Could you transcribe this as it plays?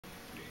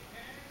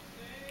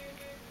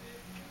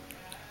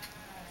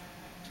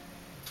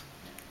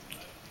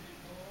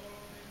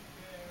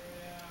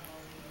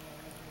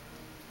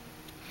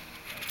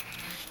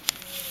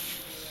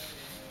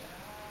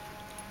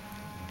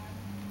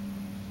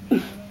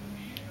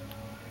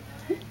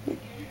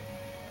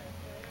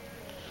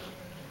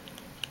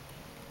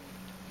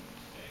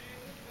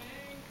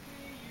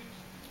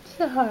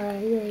Sahara,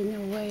 you're in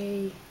the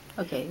way.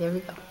 Okay, there we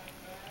go.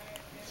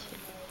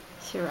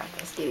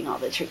 Sirocco's getting all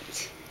the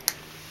treats.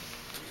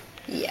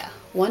 Yeah,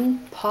 one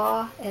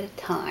paw at a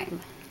time.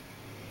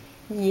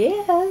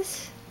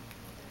 Yes.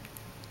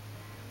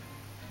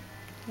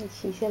 And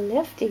she's a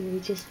lefty, we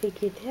just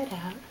figured that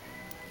out.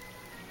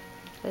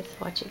 Let's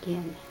watch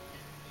again.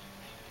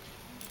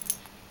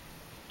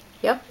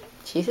 Yep,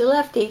 she's a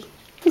lefty.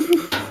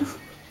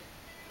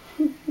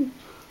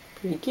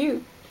 Pretty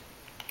cute.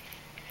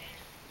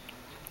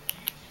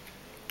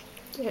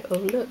 Oh,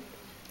 look.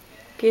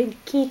 Good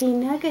kitty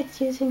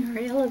Nugget's using her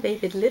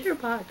elevated litter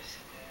box.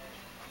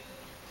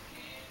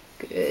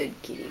 Good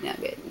kitty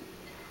Nugget.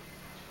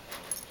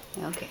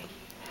 Okay.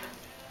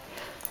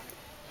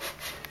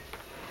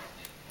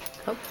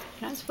 Oh,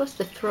 you're not supposed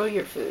to throw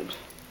your food.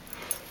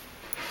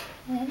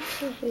 Yeah,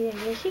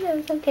 here she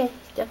goes. Okay,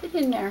 stuff it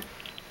in there.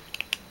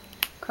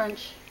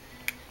 Crunch.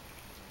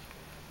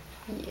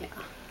 Yeah.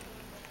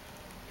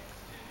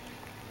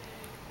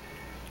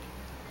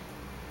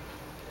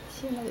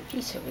 See another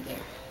piece over there.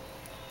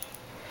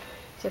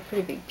 It's a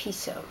pretty big piece,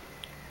 so.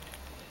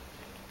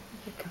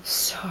 Here comes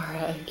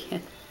Sarah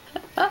again.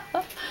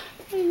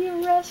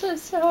 You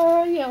restless,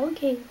 Sarah. Yeah,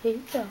 okay, there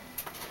you go.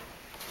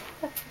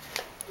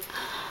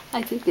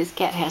 I think this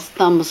cat has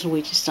thumbs,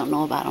 we just don't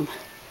know about them.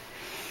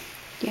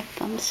 Yeah,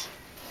 thumbs.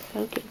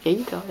 Okay, there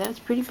you go. That's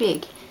pretty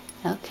big.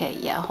 Okay,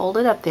 yeah, hold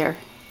it up there.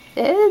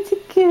 That's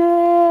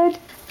good.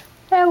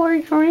 That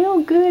worked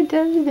real good,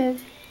 doesn't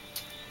it?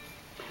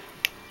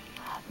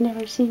 I've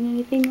never seen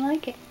anything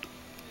like it.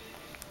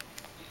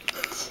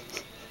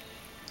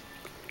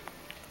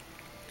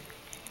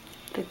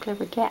 The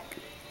clever cat.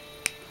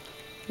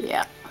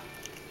 Yeah.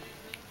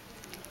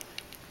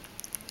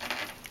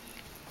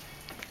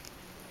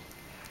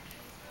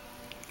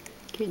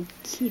 Good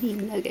kitty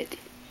Nugget.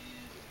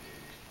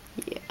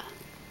 Yeah.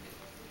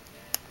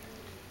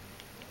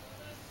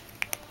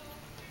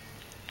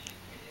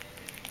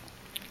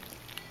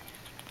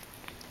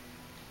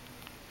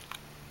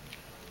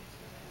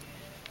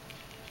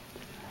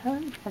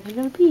 Have a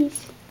little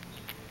piece.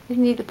 You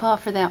need the paw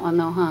for that one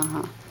though,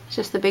 huh? It's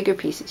just the bigger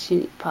pieces you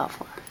need the paw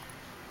for.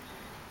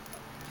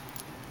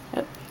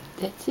 Oh,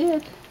 that's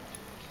it.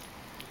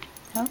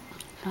 Oh,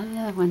 found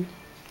another one.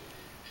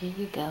 Here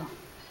you go.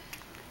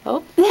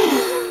 Oh.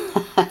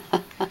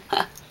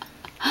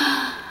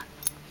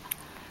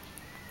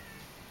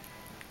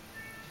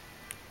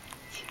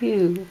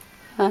 Too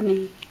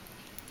funny.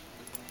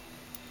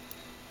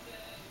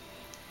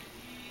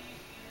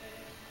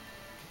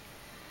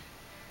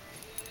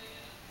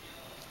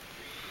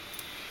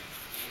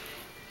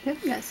 Yep,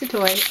 that's the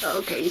toy.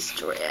 Okay,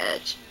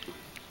 stretch.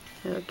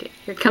 Okay,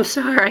 here comes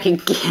Sarah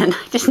again.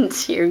 I didn't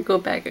see her go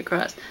back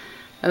across.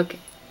 Okay,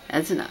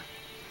 that's enough.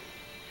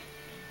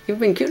 You've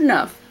been cute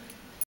enough.